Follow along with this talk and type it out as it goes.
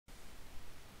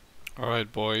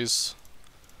Alright, boys.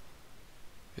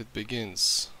 It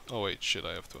begins. Oh wait, shit,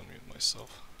 I have to unmute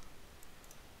myself.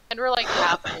 And we're like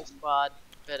half full squad,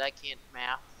 but I can't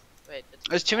math. Wait,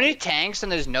 There's too many tanks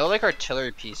and there's no like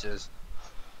artillery pieces.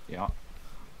 Yeah.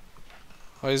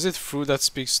 Oh, is it Fruit that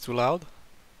speaks too loud?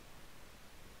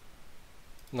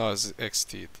 No, it's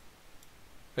XT.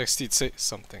 XT, say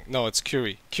something. No, it's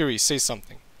Curie. Curie, say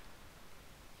something.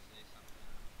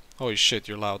 Holy shit,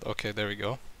 you're loud. Okay, there we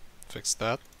go. Fix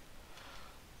that.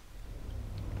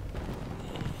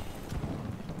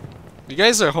 You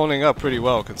guys are holding up pretty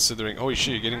well considering. Holy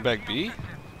shit, you're getting back B?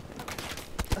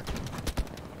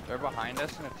 They're behind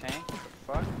us in a tank?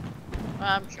 What the fuck?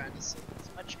 I'm trying to save as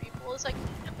much people as I can.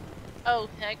 Oh,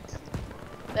 heck.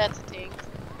 That's a tank.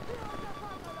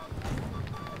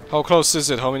 How close is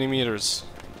it? How many meters?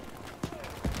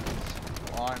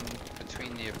 On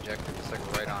between the objectives, it's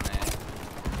like right on it.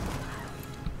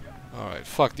 Alright,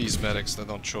 fuck these medics that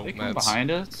don't show They come meds. behind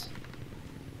us?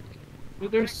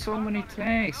 Dude, there's so many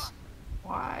tanks.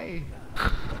 Why?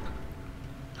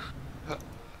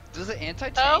 Does the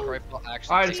anti-tank rifle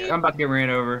actually I'm about to get ran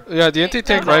over. Yeah, the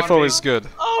anti-tank rifle is good.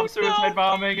 Oh, I'm suicide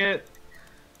bombing it.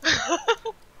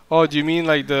 Oh, do you mean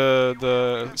like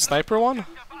the sniper one?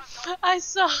 I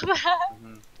saw that.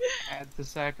 I had to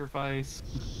sacrifice.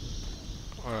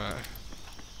 Alright.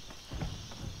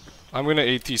 I'm gonna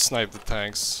AT snipe the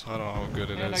tanks. I don't know how good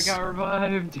it And is. I got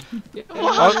revived.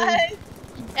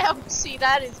 What? See,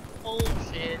 that is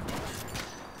bullshit.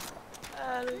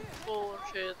 That is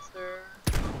bullshit, sir.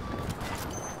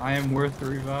 I am worth the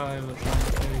revive. That's all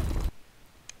I'm saying.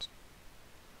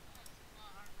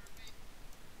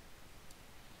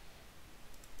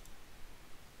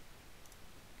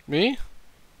 Me?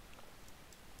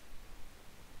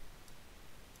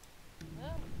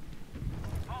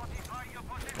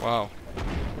 Wow.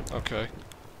 Okay.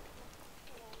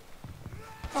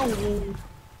 Oh.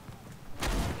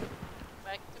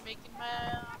 Back to making my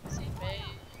oxy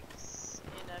base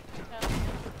in a town.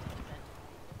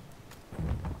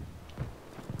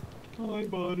 Hi,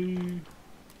 buddy.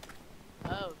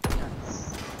 Oh,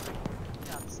 yes.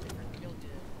 That's real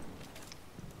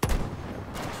good.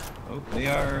 Oh, they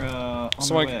are on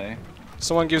Someone- the way.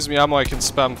 Someone gives me ammo, I can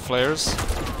spam flares.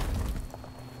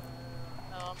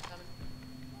 Oh, I'm coming.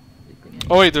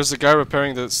 Oh wait, there's a guy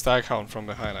repairing the staghound from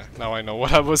behind. Now I know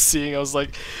what I was seeing. I was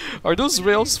like, are those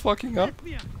rails fucking up?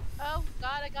 Oh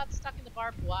god, I got stuck in the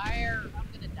barbed wire. I'm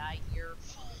gonna die here.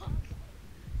 Fuck.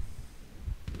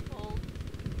 Oh.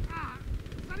 Ah,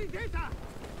 shit.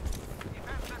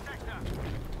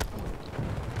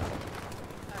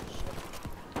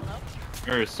 Hello?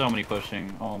 There is so many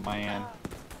pushing. Oh man.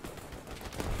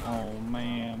 Oh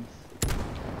man.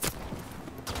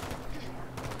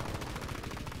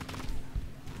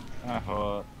 I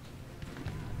hope.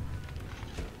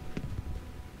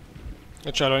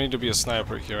 Actually, I don't need to be a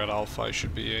sniper here at Alpha. I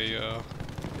should be a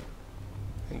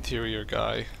interior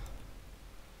guy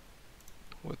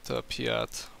with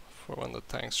Piat for when the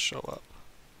tanks show up.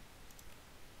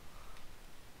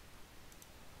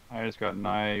 I just got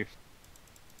knifed.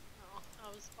 Oh, I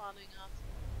was spawning up.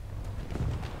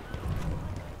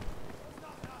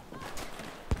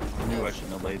 I knew I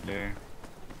shouldn't have laid there.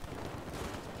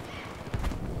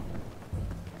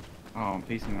 Oh, I'm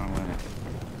piecing on way.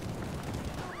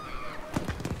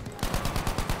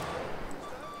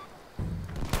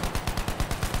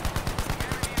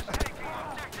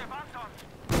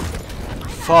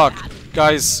 Fuck!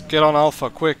 Guys, get on Alpha,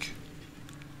 quick!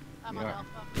 I'm on Yeah. alpha.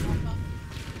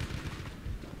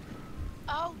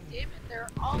 Oh, damn it, they're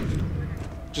all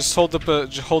Just hold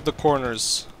the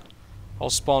corners. I'll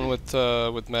spawn with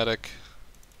medic.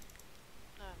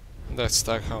 Oh. That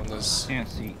staghound is. Can't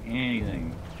see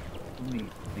anything. Too many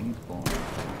things going on.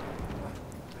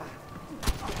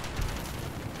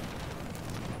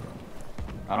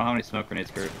 I don't know how many smoke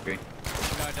grenades Kurt. No,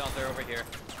 don't. They're over here.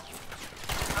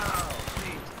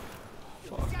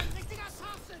 Fuck.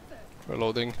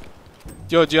 Reloading.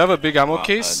 Yo, do you have a big ammo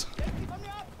case?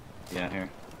 Yeah, here.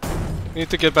 We need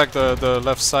to get back the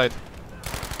left side.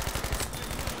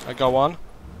 I got one.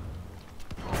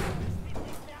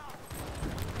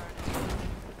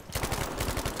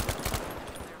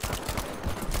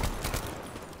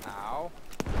 Ow.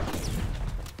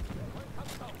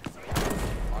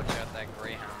 Watch out, that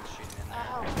greyhound shooting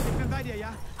in there.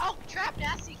 Ow. Oh, Trap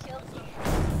Nasty killed me.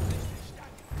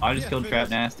 I just killed Trap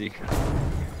Nasty.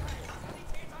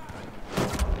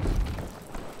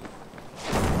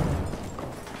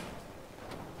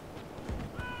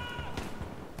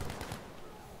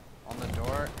 On the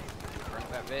door. Burn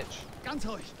that bitch. Ganz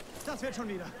ruhig. Das wird schon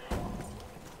wieder.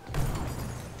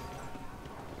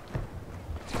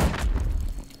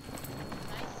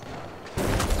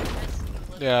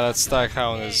 Yeah, that stack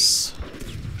hound is...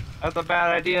 That's a bad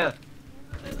idea.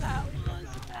 That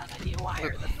was a bad idea. Why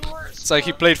are the doors It's like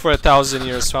he played for 1,000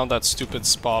 years, found that stupid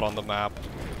spot on the map.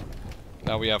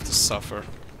 Now we have to suffer.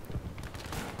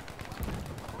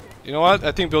 You know what?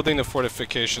 I think building the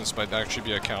fortifications might actually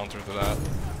be a counter to that.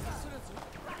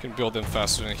 You can build them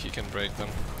faster than he can break them.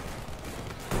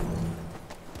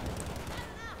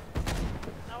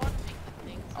 I want to make the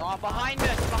things. Oh, behind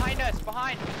us! Behind us!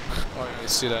 Behind! Oh yeah, I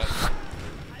see that.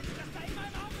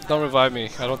 Don't revive me.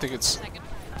 I don't think it's... Second.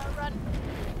 Run.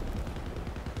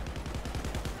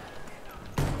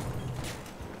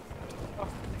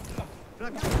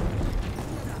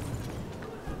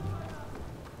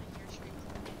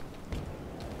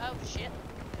 Oh shit.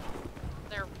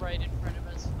 They're right in front of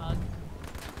us, fuck.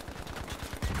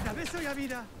 Da bist du ja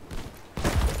wieder.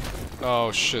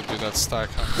 Oh shit, dude, that stack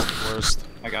hound is the worst.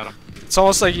 I got him. It's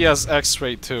almost like he has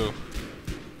X-ray too.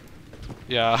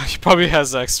 Yeah, he probably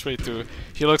has X-ray too.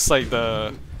 He looks like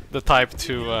the type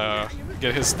to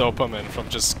get his dopamine from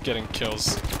just getting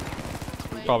kills.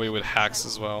 Probably with hacks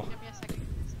as well. Give me a second.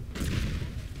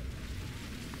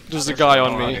 There's a guy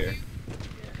on me. Here.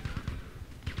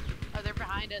 Oh, they're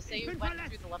behind us. They went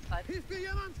through the left side. Hilft mir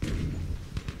jemand?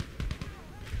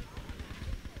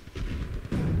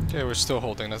 Okay, we're still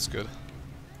holding, that's good.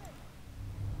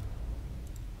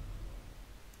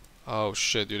 Oh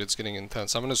shit, dude, it's getting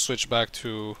intense. I'm gonna switch back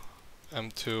to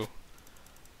M2.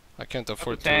 I can't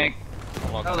afford to Tank.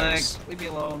 unlock Alex, tanks. leave me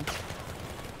alone.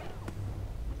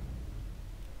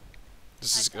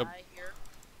 This is I good. die here.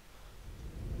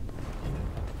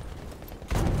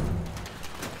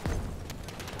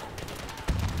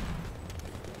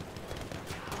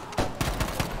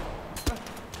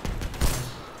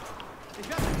 Ich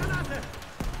werfe eine Granate.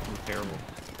 This is terrible.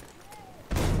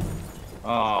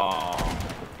 Oh,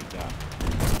 good job.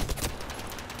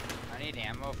 I need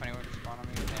ammo if anyone can spawn on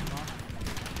me with ammo.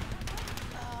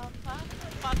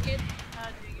 Fuck it.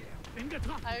 Dang it. Bin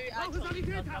getroffen. I Brauche told you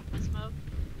to Sanität look ab. up the smoke.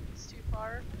 It's too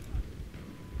far.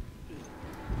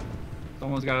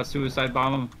 Someone's got to suicide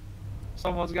bomb him.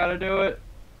 Someone's got to do it.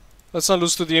 Let's not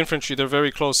lose to the infantry, they're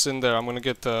very close in there. I'm gonna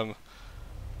get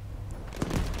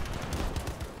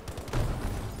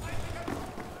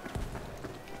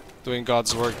doing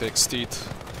God's work, the exteat.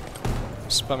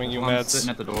 Spamming you One's meds. sitting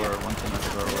at the door. One's sitting at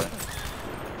the doorway.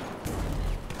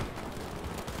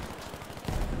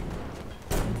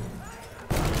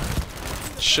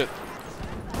 Shit.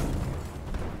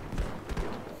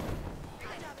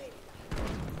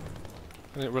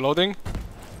 Reloading.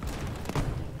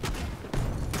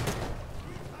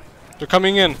 They're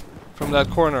coming in from that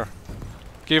corner.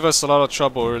 Gave us a lot of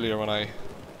trouble earlier when I...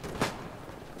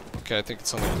 Okay, I think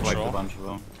it's under Wiped a control. bunch of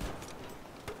them.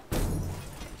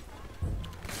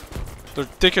 Their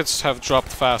tickets have dropped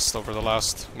fast over the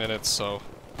last minute, so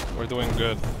we're doing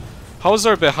good. How's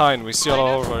our behind? We see all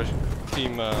over our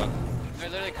team. They're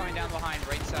literally coming down behind,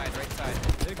 right side, right side.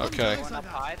 Okay. They're going up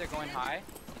high, they're going high.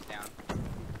 He's down.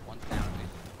 One's down,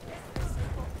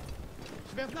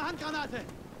 Ich werfe eine Handgranate.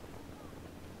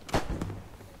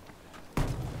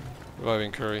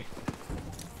 Reviving Curry.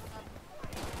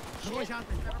 Ruhig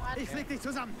atmen. Ich leg dich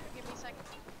zusammen. Give me a second.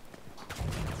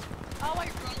 Oh, I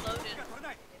reloaded.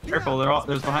 Careful,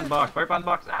 there's behind the box. Right behind the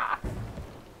box. Ah!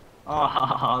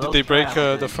 Oh, Did those they break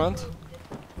traps. the front?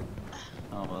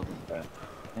 Oh, well, that's bad.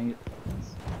 Dang it.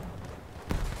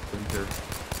 Didn't care.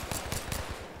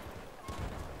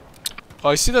 Oh,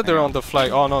 I see that they're on the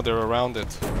flag. Oh no, they're around it.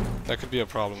 That could be a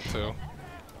problem too.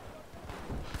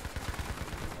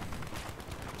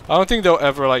 I don't think they'll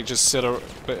ever like just sit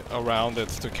around it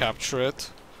to capture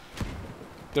it.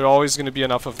 There are always going to be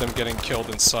enough of them getting killed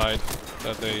inside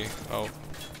that they... Oh.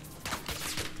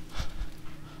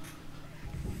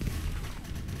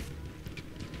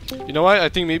 You know what? I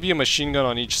think maybe a machine gun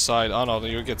on each side. I don't know,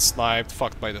 you'll get sniped,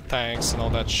 fucked by the tanks and all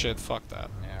that shit. Fuck that.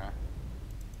 Yeah.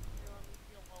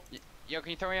 Yo,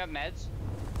 can you throw me up meds?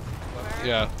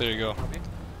 Yeah, there you go.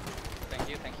 Thank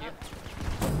you, thank you.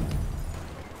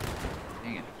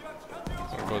 Dang it.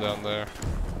 I'll go down there.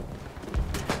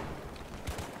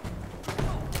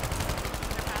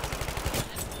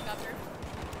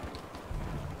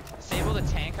 Disable the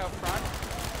tank out front.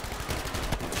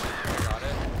 Got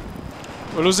it.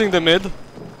 We're losing the mid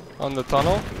on the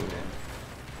tunnel.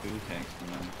 Two tanks and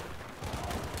then...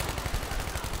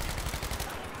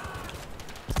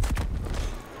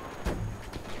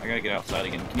 I gotta get outside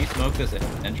again. Can you smoke this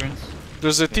entrance?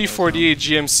 There's a T-48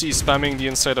 GMC spamming the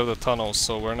inside of the tunnel,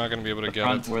 so we're not gonna be able to get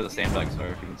Front it. where the sandbags are,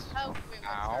 if you can Oh, smoke. wait,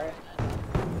 Ow.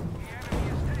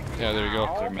 Yeah, there you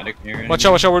go. Is there a medic near? Watch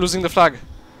out, we're losing the flag.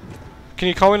 Can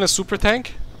you call in a super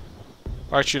tank?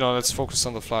 Or actually, no, let's focus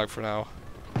on the flag for now.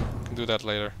 can do that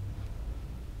later.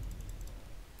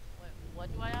 Wait,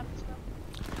 what do I have to smoke?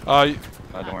 Oh,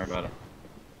 don't worry about it.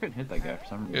 I couldn't hit that guy for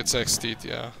some reason. It's XD,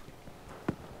 yeah.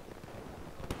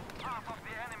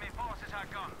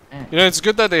 You know, it's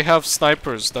good that they have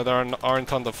snipers that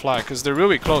aren't on the flag, because they're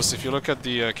really close. If you look at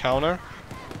the counter,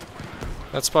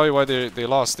 that's probably why they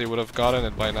lost. They would have gotten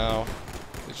it by now.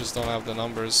 They just don't have the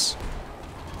numbers.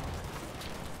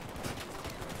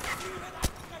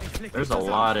 There's a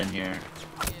lot in here.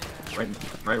 Right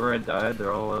where I died,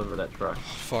 they're all over that truck.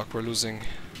 Fuck, we're losing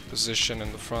position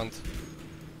in the front.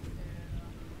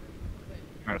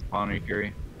 Trying to spawn you,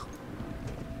 Curie.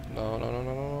 No, no, no,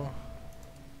 no, no.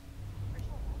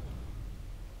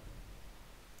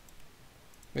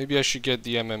 Maybe I should get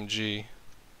the MMG.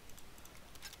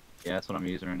 Yeah, that's what I'm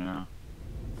using right now.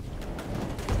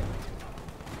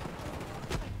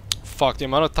 Fuck, the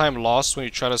amount of time lost when you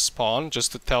try to spawn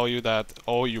just to tell you that,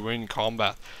 oh, you were in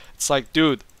combat. It's like,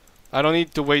 dude, I don't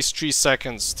need to waste 3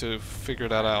 seconds to figure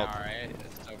that out. Alright,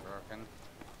 it's so broken.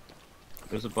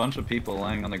 There's a bunch of people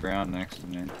lying on the ground next to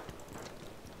me. Did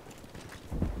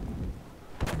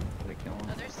I kill Oh,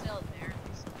 them? they're still there.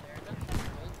 They're still there.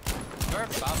 They're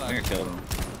above I us. think I killed them.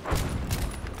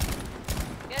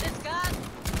 Get his gun!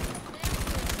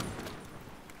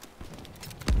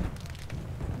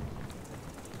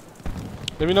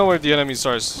 Let me know where the enemies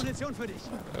are. Munition für dich.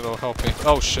 It'll help me.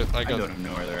 Oh shit, I I don't got... even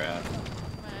know where they're at.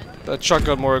 That truck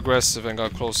got more aggressive and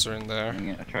got closer in there. Dang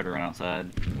it, I tried to run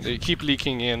outside. They keep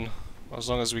leaking in, as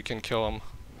long as we can kill them.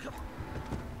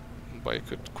 But it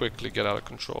could quickly get out of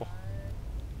control.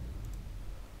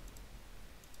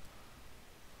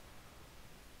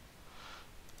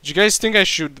 Do you guys think I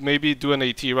should maybe do an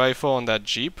AT rifle on that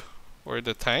Jeep? Or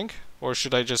the tank? Or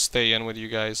should I just stay in with you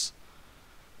guys?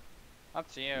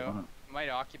 Up to you. Might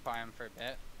occupy him for a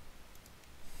bit.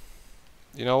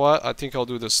 You know what? I think I'll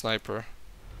do the sniper.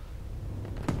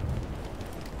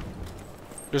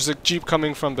 There's a Jeep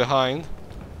coming from behind.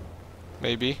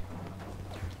 Maybe.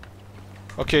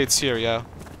 Okay, it's here, yeah.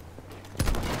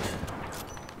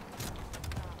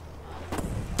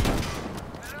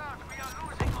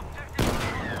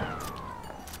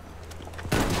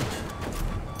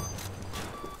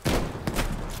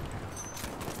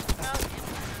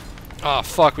 Ah,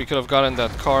 fuck, we could have gotten that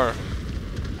car.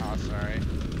 Oh, sorry.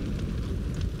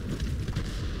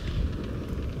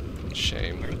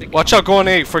 Shame. Watch out, go on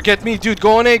A. Forget me, dude.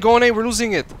 Go on A, go on A. We're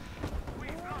losing it.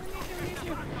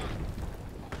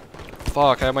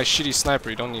 Fuck, I have my shitty sniper.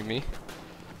 You don't need me.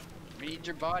 We need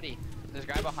your body. There's a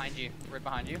guy behind you. Right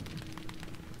behind you.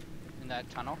 In that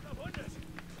tunnel.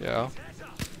 Yeah.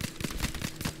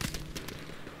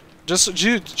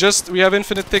 Just, we have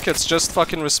infinite tickets. Just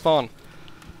fucking respawn.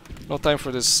 No time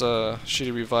for this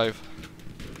shitty revive.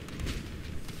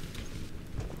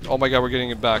 Oh my god, we're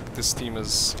getting it back. This team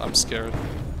is... I'm scared.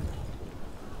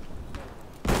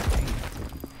 I'm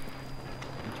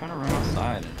trying to run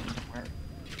outside.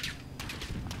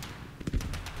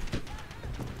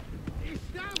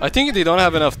 I think they don't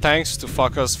have enough tanks to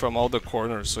fuck us from all the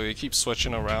corners, so they keep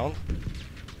switching around.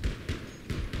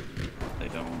 They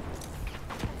don't.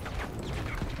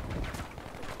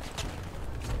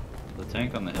 The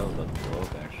tank on the hill doesn't blow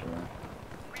up, actually.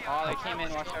 Oh, they came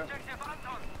in. Watch out.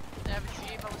 Every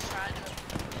Jeep I was trying to...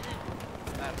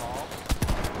 That ball.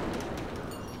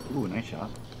 Ooh, nice shot.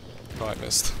 Oh, I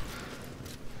missed.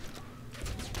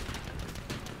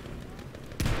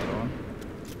 Other one.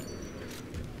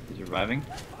 He's reviving.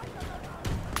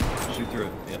 Shoot through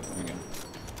it. Yep, there we go.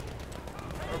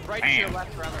 We're right to your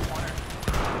left around the corner.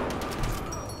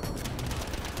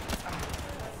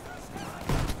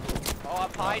 Oh,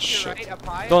 up high to your right. Up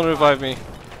high. Don't revive me.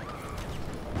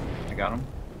 I got him.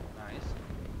 Nice.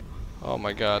 Oh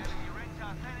my god.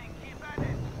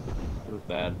 It was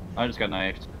bad. I just got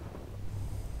knifed.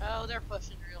 Oh, they're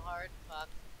pushing real hard. Fuck.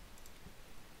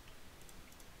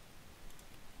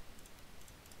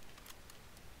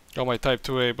 Got my type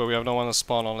 2A, but we have no one to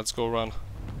spawn on. Let's go run.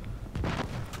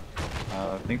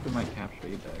 I think we might capture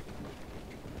you back.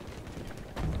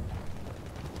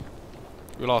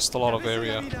 We lost a lot of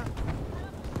area.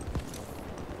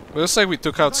 It looks like we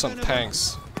took out some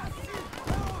tanks.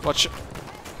 Watch it.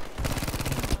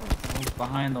 He's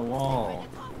behind the wall.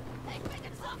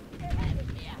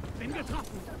 Bin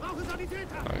getroffen. Brauche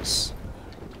Sanitäter. Nice.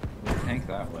 Tank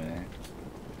that way.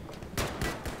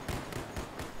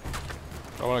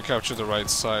 I want to capture the right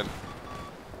side.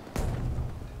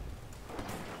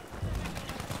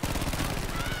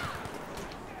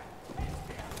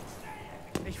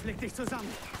 Ich flick dich zusammen.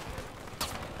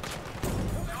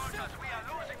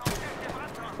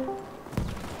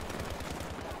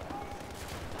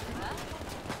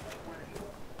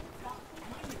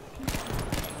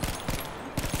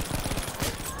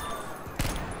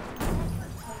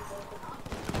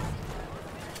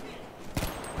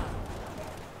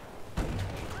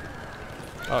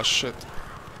 Oh shit.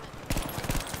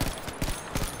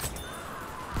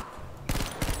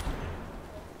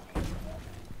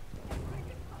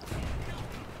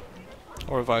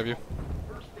 I'll revive you.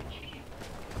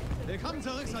 Willkommen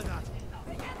zurück, Soldat.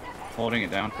 Holding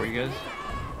it down for you guys.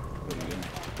 Really good.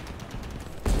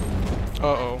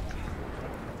 Uh-oh.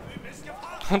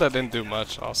 That didn't do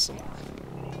much. Awesome.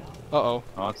 Uh-oh.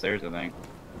 Oh, it's theirs, I think.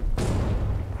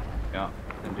 Yeah,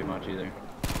 didn't do much either.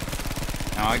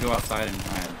 Now I go outside and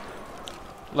hide.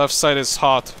 Left side is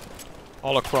hot.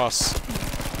 All across.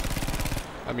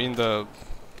 I mean the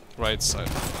right side.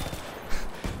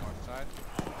 North side.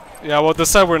 Yeah, well, the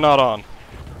side we're not on.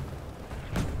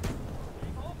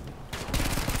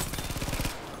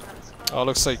 Oh,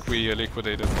 looks like we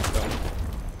liquidated them.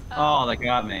 Oh, they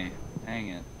got me. Dang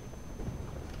it.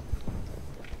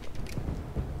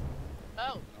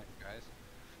 Oh. Nice, guys.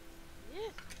 Yeah.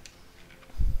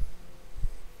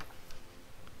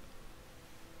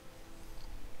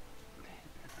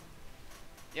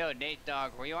 Yo, Nate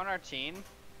Dog, were you on our team?